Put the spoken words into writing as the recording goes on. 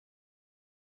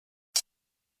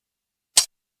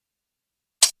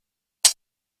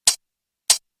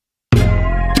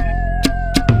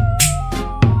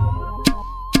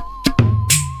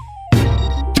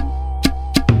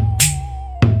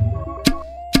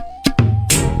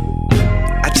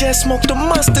just smoked a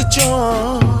mustard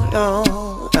joint.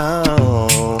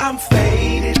 I'm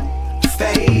faded,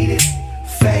 faded,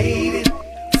 faded,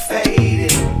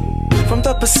 faded. From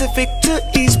the Pacific to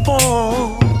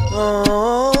Eastbourne.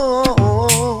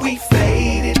 We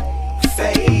faded,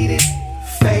 faded,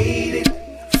 faded,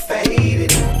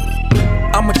 faded.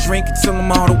 I'ma drink until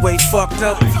I'm all the way fucked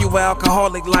up. If you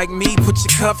alcoholic like me, put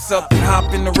your cups up and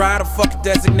hop in the ride. Fuck a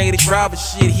designated driver.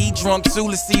 Shit, he drunk too.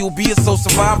 Let's see who'll be a soul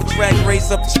survivor. Track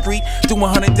race up the street, do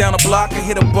 100 down a block. I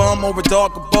hit a bum or a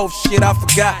dog or both. Shit, I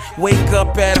forgot. Wake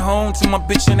up at home to my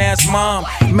bitchin' ass mom.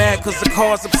 Mad cause the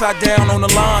car's upside down on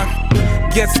the line.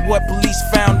 Guess what police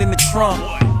found in the trunk?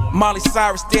 Molly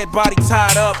Cyrus dead body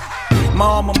tied up. My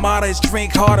alma mater is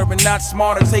drink harder and not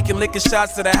smarter. Taking liquor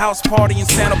shots at a house party in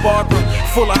Santa Barbara,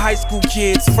 full of high school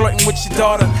kids flirting with your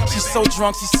daughter. She's so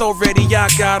drunk, she's so ready, I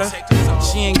got her.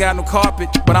 She ain't got no carpet,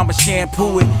 but I'ma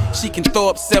shampoo it. She can throw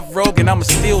up Seth Rogen, I'ma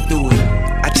still do it.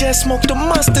 I just smoked a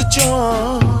mustard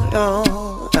joint.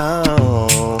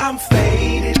 I'm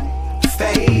faded,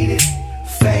 faded,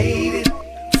 faded,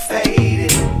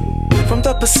 faded. From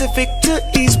the Pacific to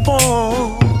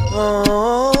Eastbourne.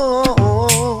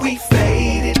 We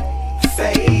faded,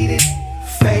 faded,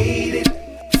 faded,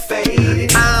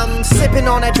 faded. I'm sipping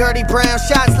on that dirty brown,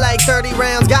 shots like 30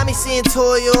 rounds. Got me seeing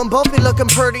Toyo and both be looking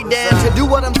pretty damn. To do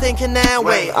what I'm thinking now,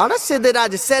 wait, all that shit that I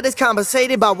just said is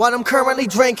compensated by what I'm currently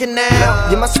drinking now.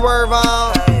 Get my swerve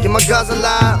on, get my guzzle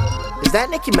out. Is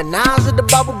that Nicki Minaj with the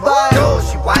bubble butt? No,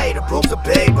 she white, her boobs are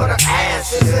big, but her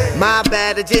ass is in. My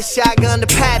bad, I just shotgunned the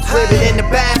patch with it in the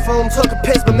bathroom. Took a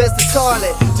piss but missed the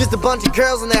toilet. Just a bunch of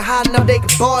girls in there hiding up, they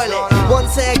could boil it. One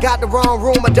say I got the wrong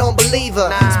room, I don't believe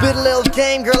her. Spit a little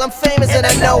game, girl, I'm famous and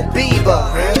I know Bieber.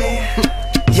 Really?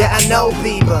 Yeah, I know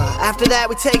Bieber. After that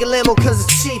we take a limo cause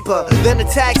it's cheaper. Then the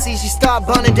taxi, she start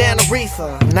burning down the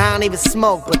reefer. And I don't even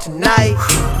smoke, but tonight,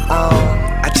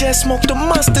 I just smoked a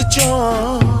mustard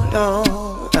joint.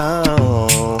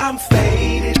 I'm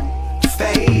faded,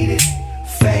 faded,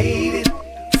 faded,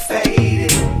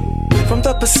 faded. From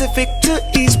the Pacific to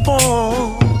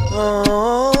Eastbourne.